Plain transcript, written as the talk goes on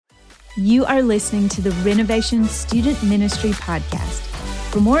You are listening to the Renovation Student Ministry Podcast.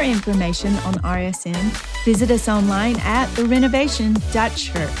 For more information on RSM, visit us online at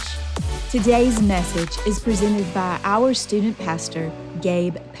therenovation.church. Today's message is presented by our student pastor,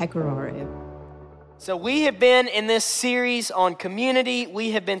 Gabe Pecoraro. So we have been in this series on community.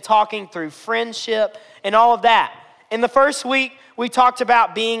 We have been talking through friendship and all of that. In the first week, we talked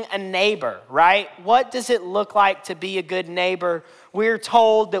about being a neighbor, right? What does it look like to be a good neighbor? We're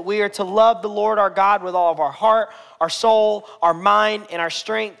told that we are to love the Lord our God with all of our heart, our soul, our mind, and our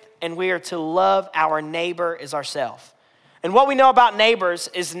strength, and we are to love our neighbor as ourselves. And what we know about neighbors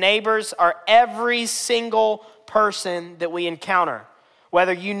is neighbors are every single person that we encounter.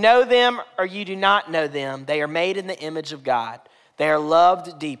 Whether you know them or you do not know them, they are made in the image of God. They are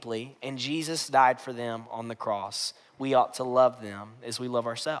loved deeply, and Jesus died for them on the cross. We ought to love them as we love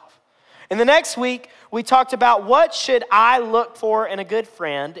ourselves. In the next week, we talked about what should I look for in a good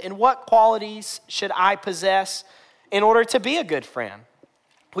friend and what qualities should I possess in order to be a good friend.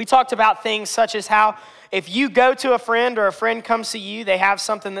 We talked about things such as how if you go to a friend or a friend comes to you, they have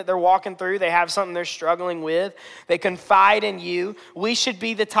something that they're walking through, they have something they're struggling with, they confide in you. We should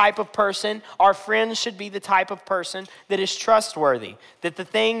be the type of person, our friends should be the type of person that is trustworthy, that the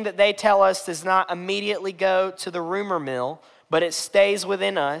thing that they tell us does not immediately go to the rumor mill, but it stays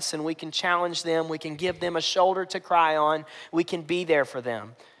within us and we can challenge them, we can give them a shoulder to cry on, we can be there for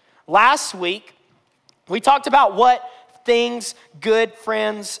them. Last week, we talked about what things good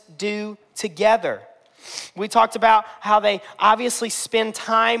friends do together. We talked about how they obviously spend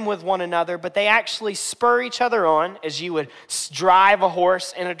time with one another, but they actually spur each other on, as you would drive a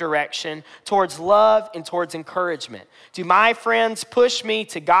horse in a direction, towards love and towards encouragement. Do my friends push me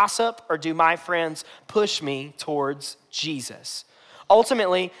to gossip, or do my friends push me towards Jesus?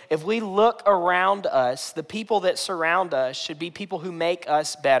 Ultimately, if we look around us, the people that surround us should be people who make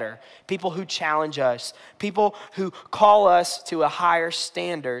us better, people who challenge us, people who call us to a higher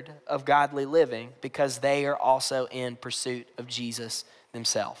standard of godly living because they are also in pursuit of Jesus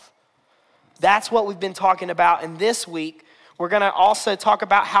themselves. That's what we've been talking about. And this week, we're going to also talk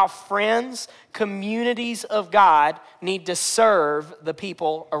about how friends, communities of God, need to serve the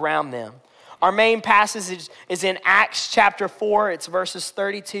people around them. Our main passage is in Acts chapter 4. It's verses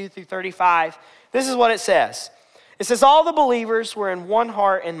 32 through 35. This is what it says. It says, all the believers were in one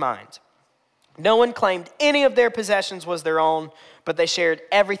heart and mind. No one claimed any of their possessions was their own, but they shared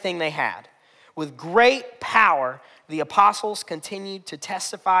everything they had. With great power, the apostles continued to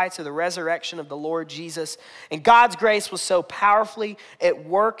testify to the resurrection of the Lord Jesus, and God's grace was so powerfully at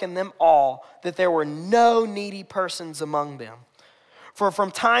work in them all that there were no needy persons among them. For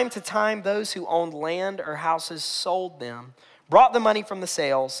from time to time, those who owned land or houses sold them, brought the money from the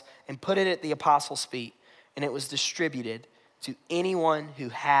sales, and put it at the apostles' feet, and it was distributed to anyone who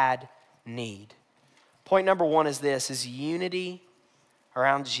had need. Point number one is this, is unity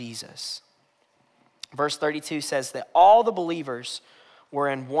around Jesus. Verse 32 says that all the believers were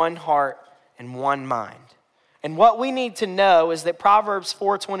in one heart and one mind. And what we need to know is that Proverbs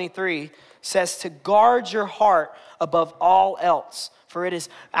 4:23 says to guard your heart above all else, for it is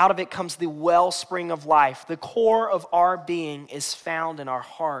out of it comes the wellspring of life. The core of our being is found in our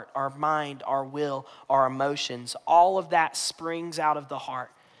heart, our mind, our will, our emotions. All of that springs out of the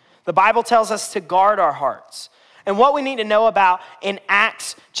heart. The Bible tells us to guard our hearts. And what we need to know about in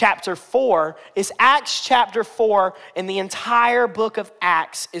Acts chapter 4 is Acts chapter 4 and the entire book of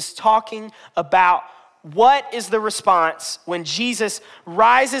Acts is talking about what is the response when Jesus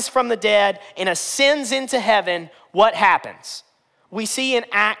rises from the dead and ascends into heaven. What happens? We see in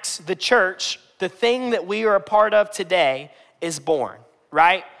Acts, the church, the thing that we are a part of today, is born,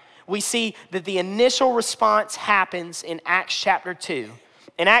 right? We see that the initial response happens in Acts chapter 2.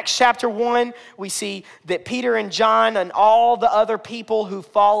 In Acts chapter 1, we see that Peter and John and all the other people who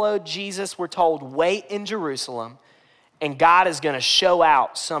followed Jesus were told, wait in Jerusalem, and God is going to show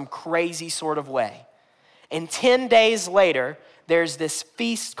out some crazy sort of way. And 10 days later, there's this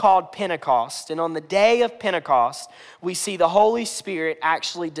feast called Pentecost. And on the day of Pentecost, we see the Holy Spirit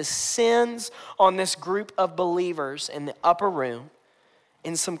actually descends on this group of believers in the upper room,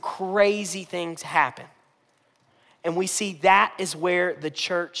 and some crazy things happen. And we see that is where the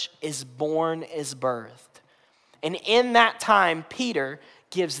church is born, is birthed. And in that time, Peter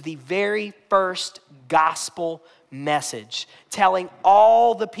gives the very first gospel message, telling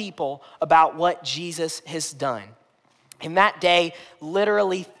all the people about what Jesus has done. In that day,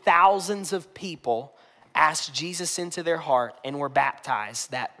 literally thousands of people asked Jesus into their heart and were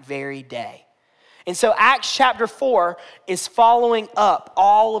baptized that very day. And so Acts chapter 4 is following up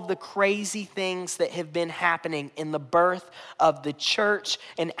all of the crazy things that have been happening in the birth of the church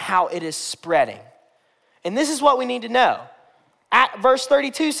and how it is spreading. And this is what we need to know. Verse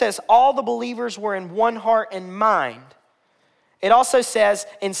 32 says, all the believers were in one heart and mind. It also says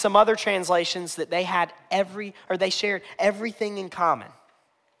in some other translations that they shared everything in common.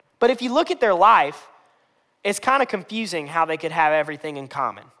 But if you look at their life, it's kind of confusing how they could have everything in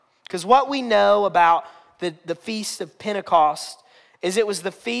common. Because what we know about the Feast of Pentecost is it was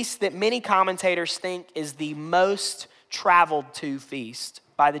the feast that many commentators think is the most traveled to feast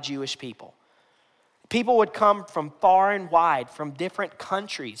by the Jewish people. People would come from far and wide, from different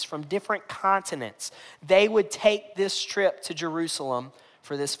countries, from different continents. They would take this trip to Jerusalem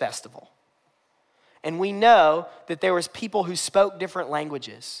for this festival. And we know that there was people who spoke different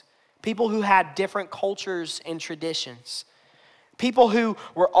languages, people who had different cultures and traditions, people who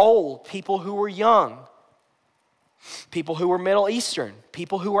were old, people who were young, people who were Middle Eastern,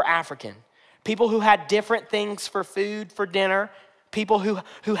 people who were African, people who had different things for food, for dinner, people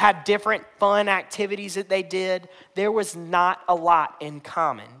who had different fun activities that they did. There was not a lot in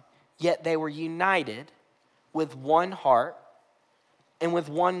common, yet they were united with one heart and with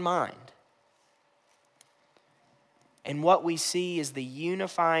one mind. And what we see is the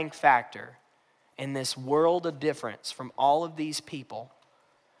unifying factor in this world of difference from all of these people.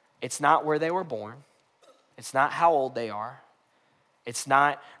 It's not where they were born. It's not how old they are. It's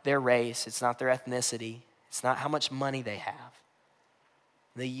not their race. It's not their ethnicity. It's not how much money they have.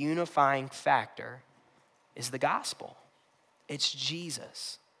 The unifying factor is the gospel. It's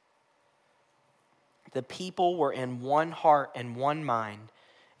Jesus. The people were in one heart and one mind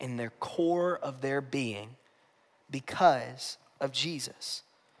in their core of their being because of Jesus.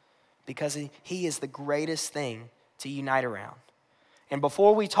 Because he is the greatest thing to unite around. And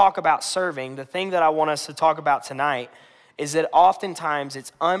before we talk about serving, the thing that I want us to talk about tonight is that oftentimes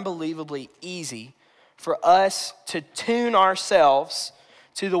it's unbelievably easy for us to tune ourselves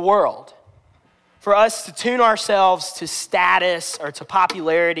to the world, for us to tune ourselves to status or to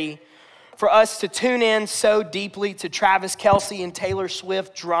popularity, for us to tune in so deeply to Travis Kelce and Taylor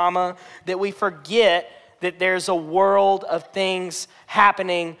Swift drama that we forget that there's a world of things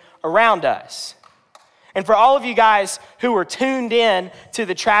happening around us. And for all of you guys who are tuned in to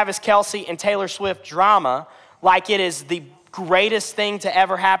the Travis Kelce and Taylor Swift drama, like it is the greatest thing to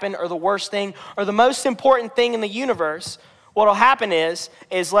ever happen or the worst thing or the most important thing in the universe, what'll happen is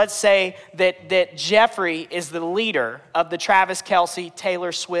let's say that Jeffrey is the leader of the Travis Kelce,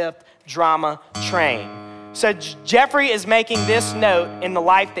 Taylor Swift drama train. So Jeffrey is making this note in the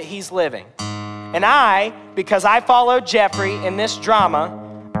life that he's living. And I, because I followed Jeffrey in this drama,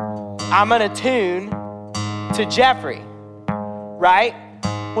 I'm gonna tune to Jeffrey, right?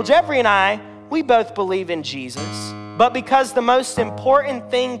 Well, Jeffrey and I, we both believe in Jesus, but because the most important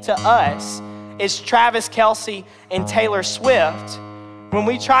thing to us is Travis Kelce and Taylor Swift, when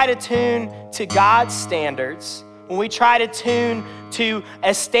we try to tune to God's standards, when we try to tune to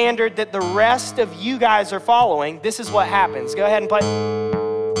a standard that the rest of you guys are following, this is what happens. Go ahead and play.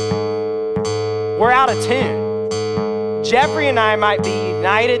 We're out of tune. Jeffrey and I might be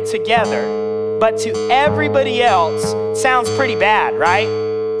united together, but to everybody else, sounds pretty bad, right?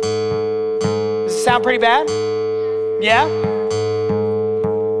 Does it sound pretty bad? Yeah?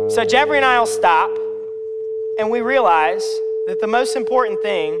 So Jeffrey and I will stop, and we realize that the most important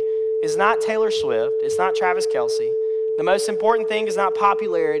thing is not Taylor Swift, it's not Travis Kelce. The most important thing is not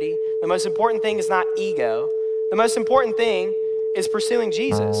popularity. The most important thing is not ego. The most important thing is pursuing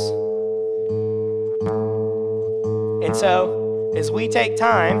Jesus. And so, as we take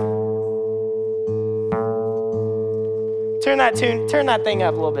time, turn that thing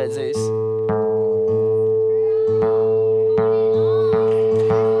up a little bit, Zeus.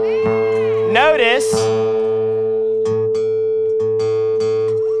 Notice,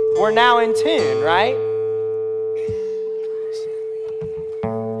 we're now in tune, right?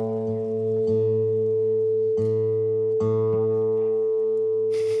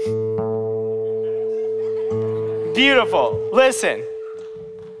 Beautiful. Listen.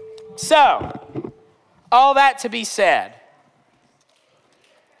 So, all that to be said,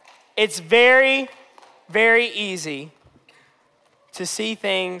 it's very, very easy to see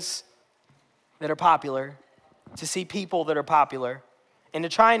things that are popular, to see people that are popular, and to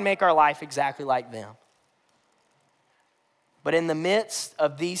try and make our life exactly like them. But in the midst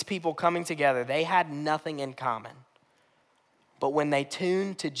of these people coming together, they had nothing in common. But when they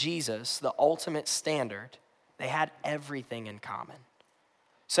tuned to Jesus, the ultimate standard, they had everything in common.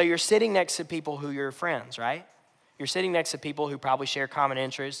 So you're sitting next to people who you're friends, right? You're sitting next to people who probably share common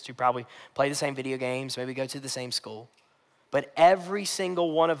interests, who probably play the same video games, maybe go to the same school. But every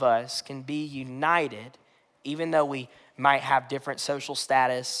single one of us can be united, even though we might have different social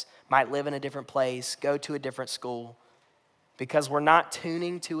status, might live in a different place, go to a different school, because we're not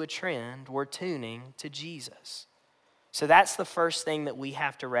tuning to a trend, we're tuning to Jesus. So that's the first thing that we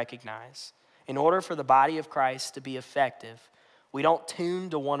have to recognize. In order for the body of Christ to be effective, we don't tune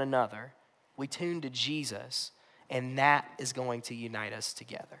to one another, we tune to Jesus, and that is going to unite us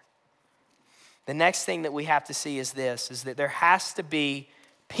together. The next thing that we have to see is this, is that there has to be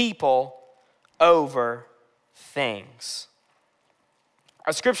people over things.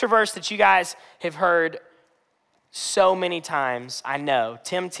 A scripture verse that you guys have heard so many times, I know.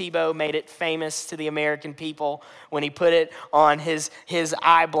 Tim Tebow made it famous to the American people when he put it on his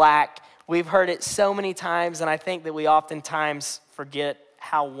eye black. We've heard it so many times, and I think that we oftentimes forget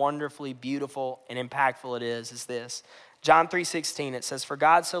how wonderfully beautiful and impactful it is this. John 3:16, it says, "For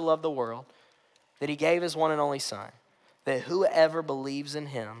God so loved the world that he gave his one and only Son, that whoever believes in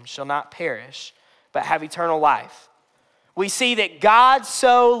him shall not perish, but have eternal life." We see that God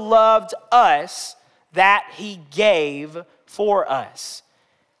so loved us that he gave for us.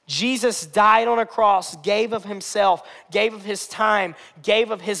 Jesus died on a cross, gave of himself, gave of his time, gave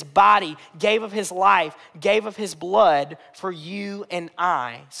of his body, gave of his life, gave of his blood for you and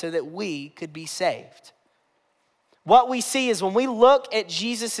I so that we could be saved. What we see is when we look at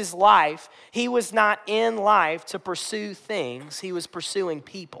Jesus' life, he was not in life to pursue things, he was pursuing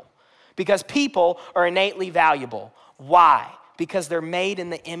people. Because people are innately valuable. Why? Because they're made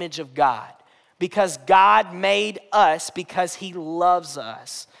in the image of God. Because God made us because he loves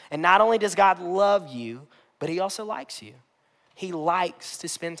us. And not only does God love you, but he also likes you. He likes to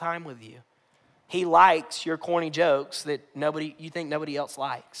spend time with you. He likes your corny jokes that you think nobody else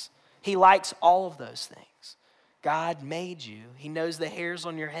likes. He likes all of those things. God made you. He knows the hairs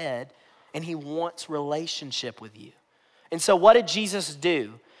on your head, and he wants relationship with you. And so what did Jesus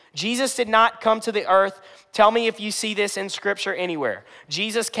do? Jesus did not come to the earth. Tell me if you see this in scripture anywhere.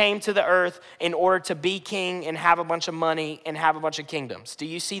 Jesus came to the earth in order to be king and have a bunch of money and have a bunch of kingdoms. Do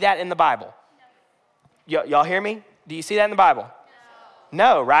you see that in the Bible? Y'all hear me? Do you see that in the Bible?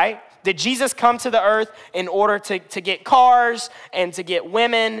 No, right? Did Jesus come to the earth in order to get cars and to get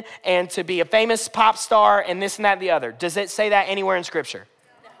women and to be a famous pop star and this and that and the other? Does it say that anywhere in scripture?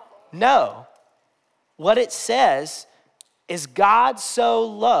 No. What it says is God so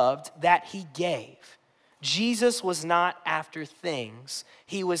loved that he gave. Jesus was not after things,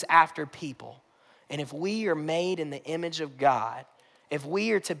 he was after people. And if we are made in the image of God, if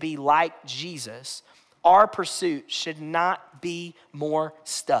we are to be like Jesus, our pursuit should not be more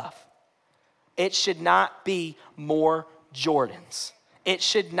stuff. It should not be more Jordans. It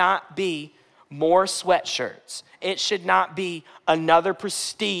should not be more sweatshirts. It should not be another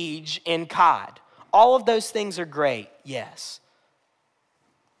Prestige in COD. All of those things are great, yes.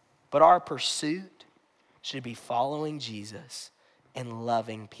 But our pursuit should be following Jesus and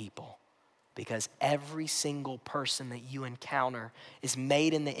loving people. Because every single person that you encounter is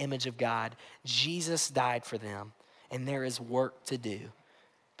made in the image of God. Jesus died for them, and there is work to do.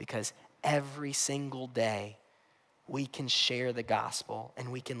 Because every single day, we can share the gospel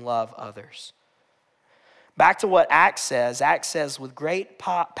and we can love others. Back to what Acts says, with great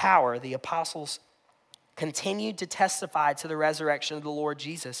power, the apostles continued to testify to the resurrection of the Lord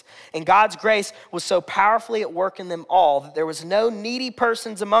Jesus. And God's grace was so powerfully at work in them all that there was no needy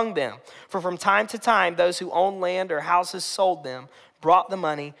persons among them. For from time to time, those who owned land or houses sold them, brought the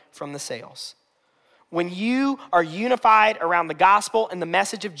money from the sales. When you are unified around the gospel and the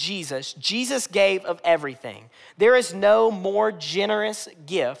message of Jesus, Jesus gave of everything. There is no more generous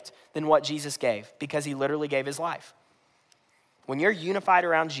gift than what Jesus gave, because he literally gave his life. When you're unified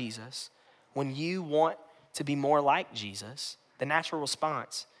around Jesus, when you want to be more like Jesus, the natural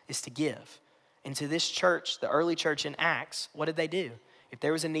response is to give. And to this church, the early church in Acts, what did they do? If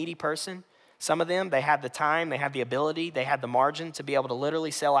there was a needy person, some of them, they had the time, they had the ability, they had the margin to be able to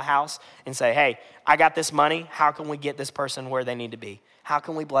literally sell a house and say, hey, I got this money. How can we get this person where they need to be? How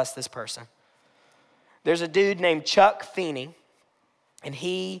can we bless this person? There's a dude named Chuck Feeney, and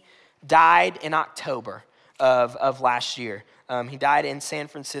he died in October of last year. He died in San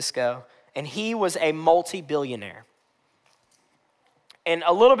Francisco. And he was a multi-billionaire. And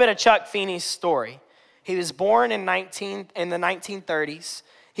a little bit of Chuck Feeney's story. He was born in the 1930s.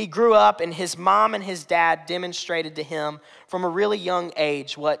 He grew up, and his mom and his dad demonstrated to him from a really young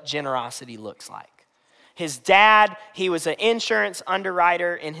age what generosity looks like. His dad, he was an insurance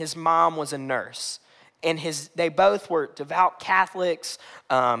underwriter, and his mom was a nurse. And they both were devout Catholics.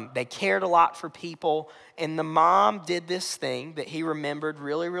 They cared a lot for people. And the mom did this thing that he remembered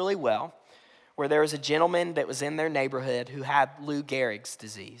really, really well, where there was a gentleman that was in their neighborhood who had Lou Gehrig's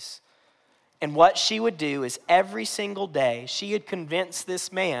disease. And what she would do is every single day, she had convinced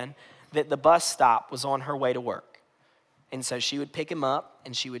this man that the bus stop was on her way to work. And so she would pick him up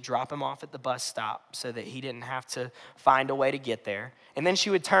and she would drop him off at the bus stop so that he didn't have to find a way to get there. And then she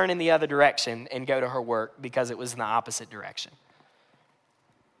would turn in the other direction and go to her work because it was in the opposite direction.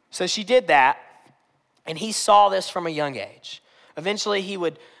 So she did that, and he saw this from a young age. Eventually he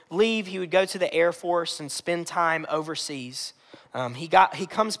would leave, he would go to the Air Force and spend time overseas. He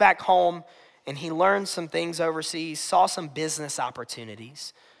comes back home and he learned some things overseas, saw some business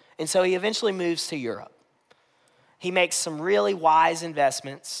opportunities. And so he eventually moves to Europe. He makes some really wise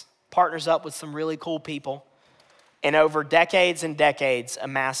investments, partners up with some really cool people, and over decades and decades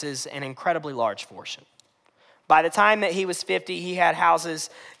amasses an incredibly large fortune. By the time that he was 50, he had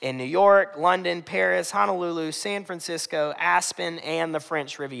houses in New York, London, Paris, Honolulu, San Francisco, Aspen, and the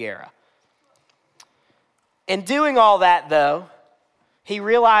French Riviera. In doing all that, though, he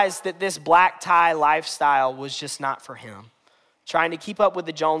realized that this black tie lifestyle was just not for him. Trying to keep up with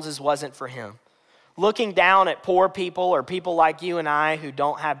the Joneses wasn't for him. Looking down at poor people or people like you and I who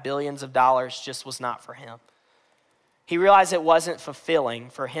don't have billions of dollars just was not for him. He realized it wasn't fulfilling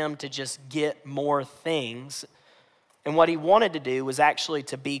for him to just get more things. And what he wanted to do was actually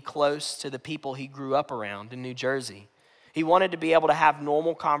to be close to the people he grew up around in New Jersey. He wanted to be able to have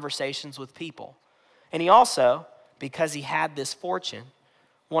normal conversations with people. And he also, because he had this fortune,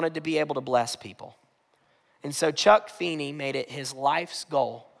 wanted to be able to bless people. And so Chuck Feeney made it his life's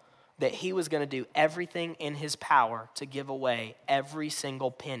goal that he was going to do everything in his power to give away every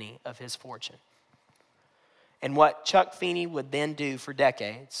single penny of his fortune. And what Chuck Feeney would then do for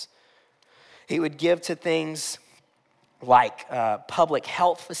decades, he would give to things like public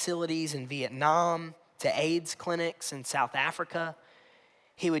health facilities in Vietnam, to AIDS clinics in South Africa.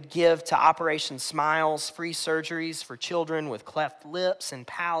 He would give to Operation Smiles free surgeries for children with cleft lips and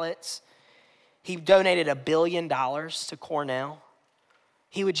palates. He donated $1 billion to Cornell.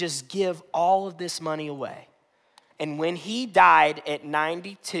 He would just give all of this money away. And when he died at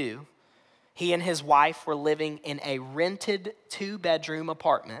 92, he and his wife were living in a rented 2-bedroom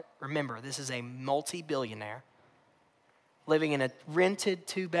apartment. Remember, this is a multi-billionaire living in a rented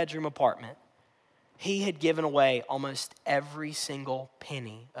 2-bedroom apartment. He had given away almost every single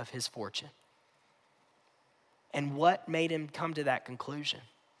penny of his fortune. And what made him come to that conclusion?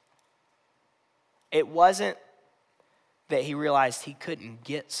 It wasn't that he realized he couldn't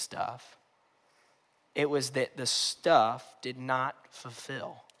get stuff. It was that the stuff did not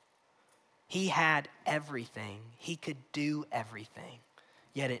fulfill. He had everything. He could do everything,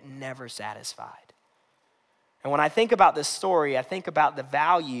 yet it never satisfied. And when I think about this story, I think about the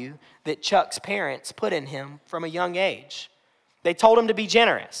value that Chuck's parents put in him from a young age. They told him to be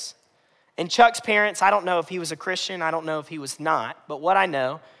generous. And Chuck's parents, I don't know if he was a Christian, I don't know if he was not, but what I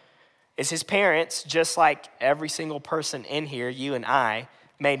know is his parents, just like every single person in here, you and I,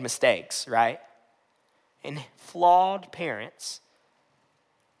 made mistakes, right? And flawed parents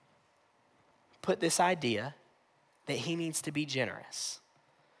put this idea that he needs to be generous.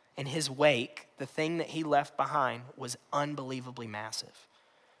 In his wake, the thing that he left behind was unbelievably massive.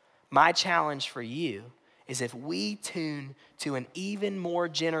 My challenge for you is if we tune to an even more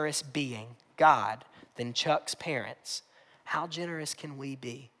generous being, God, than Chuck's parents, how generous can we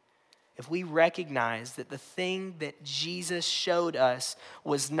be? If we recognize that the thing that Jesus showed us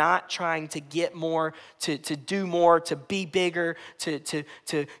was not trying to get more, to do more, to be bigger, to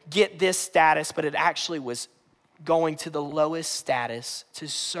get this status, but it actually was going to the lowest status to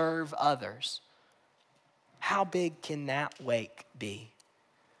serve others, how big can that wake be?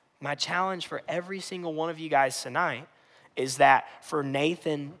 My challenge for every single one of you guys tonight is that for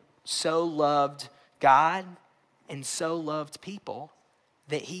Nathan so loved God and so loved people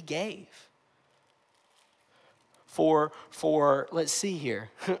that he gave. For let's see here,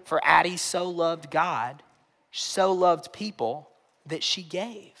 for Addie so loved God, so loved people that she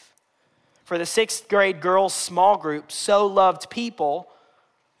gave. For the 6th grade girls' small group so loved people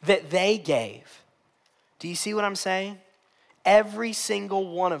that they gave. Do you see what I'm saying? Every single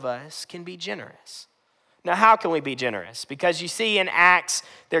one of us can be generous. Now, how can we be generous? Because you see in Acts,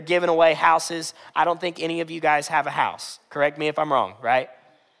 they're giving away houses. I don't think any of you guys have a house. Correct me if I'm wrong, right?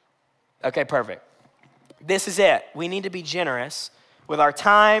 Okay, perfect. This is it. We need to be generous with our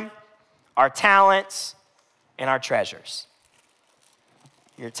time, our talents, and our treasures.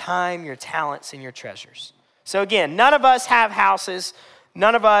 Your time, your talents, and your treasures. So again, none of us have houses.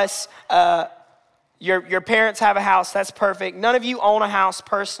 None of us, Your parents have a house, that's perfect. None of you own a house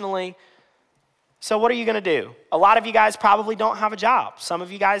personally. So what are you gonna do? A lot of you guys probably don't have a job. Some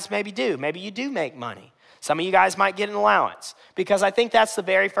of you guys maybe do. Maybe you do make money. Some of you guys might get an allowance, because I think that's the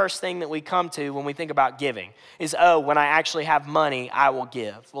very first thing that we come to when we think about giving is, oh, when I actually have money, I will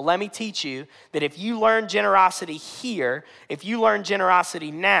give. Well, let me teach you that if you learn generosity here, if you learn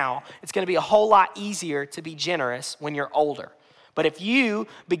generosity now, it's gonna be a whole lot easier to be generous when you're older. But if you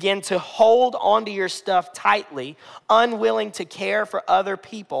begin to hold onto your stuff tightly, unwilling to care for other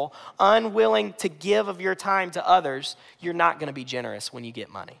people, unwilling to give of your time to others, you're not gonna be generous when you get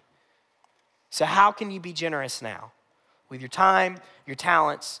money. So how can you be generous now? With your time, your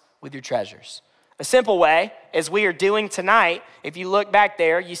talents, with your treasures. A simple way, as we are doing tonight, if you look back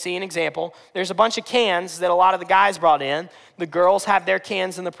there, you see an example. There's a bunch of cans that a lot of the guys brought in. The girls have their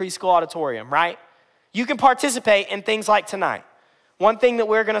cans in the preschool auditorium, right? You can participate in things like tonight. One thing that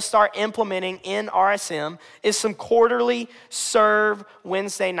we're gonna start implementing in RSM is some quarterly serve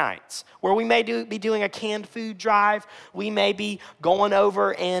Wednesday nights, where we may be doing a canned food drive. We may be going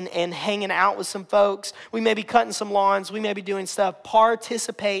over and hanging out with some folks. We may be cutting some lawns. We may be doing stuff.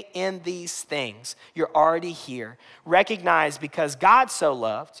 Participate in these things. You're already here. Recognize, because God so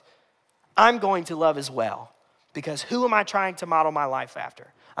loved, I'm going to love as well. Because who am I trying to model my life after?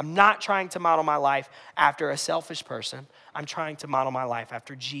 I'm not trying to model my life after a selfish person. I'm trying to model my life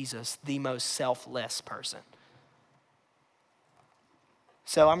after Jesus, the most selfless person.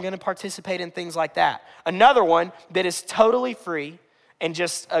 So I'm going to participate in things like that. Another one that is totally free and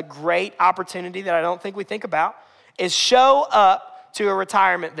just a great opportunity that I don't think we think about is show up to a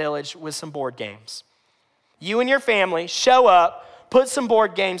retirement village with some board games. You and your family show up, put some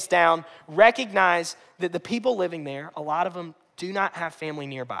board games down, recognize that the people living there, a lot of them do not have family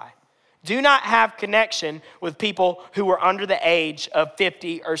nearby. Do not have connection with people who are under the age of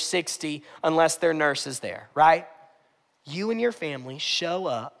 50 or 60 unless their nurse is there, right? You and your family show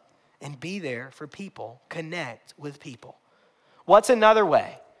up and be there for people. Connect with people. What's another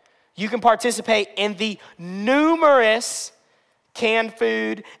way? You can participate in the numerous canned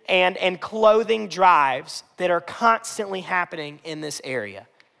food and clothing drives that are constantly happening in this area.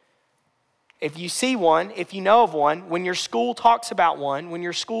 If you see one, if you know of one, when your school talks about one, when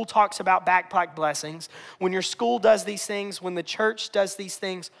your school talks about backpack blessings, when your school does these things, when the church does these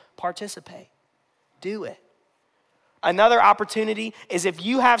things, participate. Do it. Another opportunity is if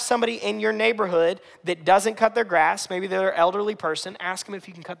you have somebody in your neighborhood that doesn't cut their grass, maybe they're an elderly person, ask them if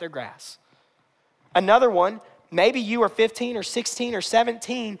you can cut their grass. Another one, maybe you are 15 or 16 or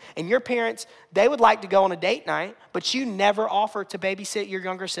 17 and your parents, they would like to go on a date night, but you never offer to babysit your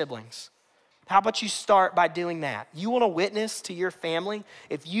younger siblings. How about you start by doing that? You want to witness to your family?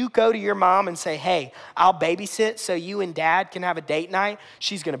 If you go to your mom and say, hey, I'll babysit so you and dad can have a date night,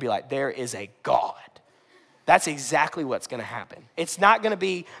 she's going to be like, there is a God. That's exactly what's going to happen. It's not going to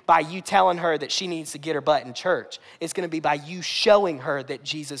be by you telling her that she needs to get her butt in church. It's going to be by you showing her that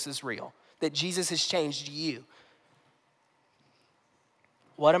Jesus is real, that Jesus has changed you.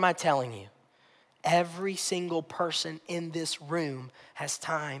 What am I telling you? Every single person in this room has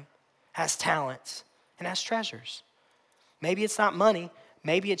time, has talents, and has treasures. Maybe it's not money.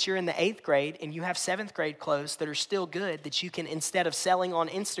 Maybe it's you're in the 8th grade and you have 7th grade clothes that are still good that you can, instead of selling on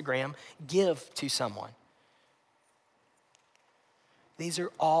Instagram, give to someone. These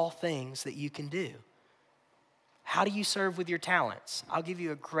are all things that you can do. How do you serve with your talents? I'll give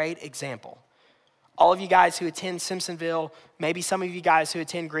you a great example. All of you guys who attend Simpsonville, maybe some of you guys who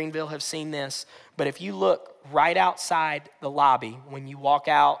attend Greenville have seen this, but if you look right outside the lobby when you walk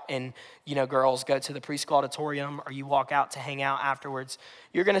out and, girls go to the preschool auditorium or you walk out to hang out afterwards,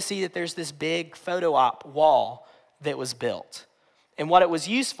 you're gonna see that there's this big photo op wall that was built. And what it was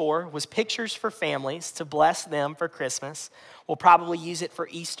used for was pictures for families to bless them for Christmas. We'll probably use it for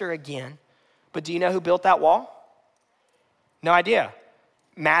Easter again. But do you know who built that wall? No idea.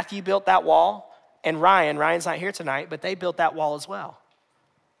 Matthew built that wall. And Ryan's not here tonight, but they built that wall as well.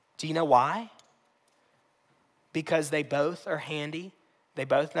 Do you know why? Because they both are handy. They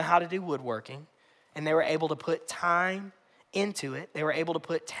both know how to do woodworking. And they were able to put time into it. They were able to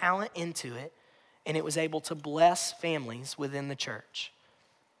put talent into it. And it was able to bless families within the church.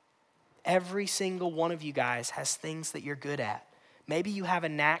 Every single one of you guys has things that you're good at. Maybe you have a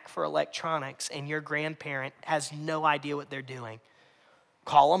knack for electronics and your grandparent has no idea what they're doing.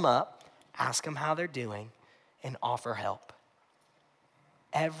 Call them up. Ask them how they're doing, and offer help.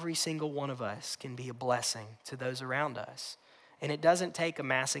 Every single one of us can be a blessing to those around us. And it doesn't take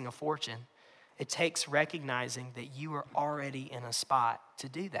amassing a fortune. It takes recognizing that you are already in a spot to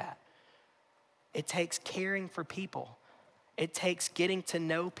do that. It takes caring for people. It takes getting to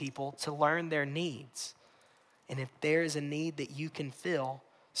know people to learn their needs. And if there is a need that you can fill,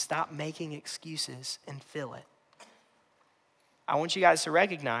 stop making excuses and fill it. I want you guys to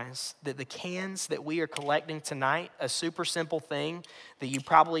recognize that the cans that we are collecting tonight, a super simple thing that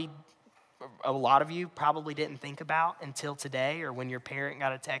a lot of you probably didn't think about until today or when your parent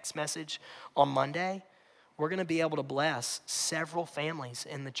got a text message on Monday, we're going to be able to bless several families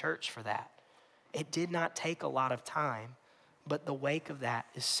in the church for that. It did not take a lot of time, but the wake of that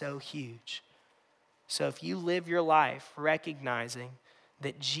is so huge. So if you live your life recognizing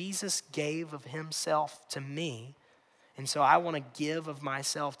that Jesus gave of himself to me, and so I want to give of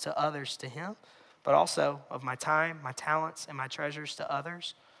myself to others to him, but also of my time, my talents, and my treasures to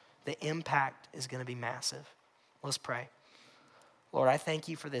others, the impact is going to be massive. Let's pray. Lord, I thank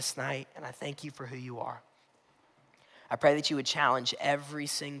you for this night, and I thank you for who you are. I pray that you would challenge every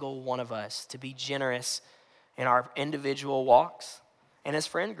single one of us to be generous in our individual walks and as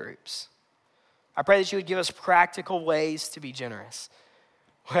friend groups. I pray that you would give us practical ways to be generous,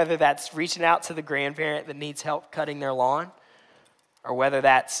 whether that's reaching out to the grandparent that needs help cutting their lawn, or whether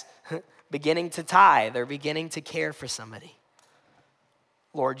that's beginning to tithe or beginning to care for somebody.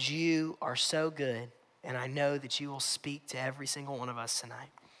 Lord, you are so good, and I know that you will speak to every single one of us tonight.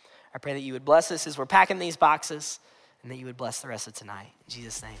 I pray that you would bless us as we're packing these boxes, and that you would bless the rest of tonight. In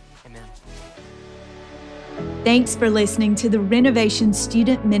Jesus' name, amen. Thanks for listening to the Renovation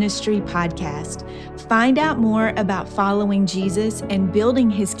Student Ministry Podcast. Find out more about following Jesus and building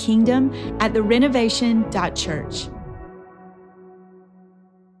his kingdom at therenovation.church.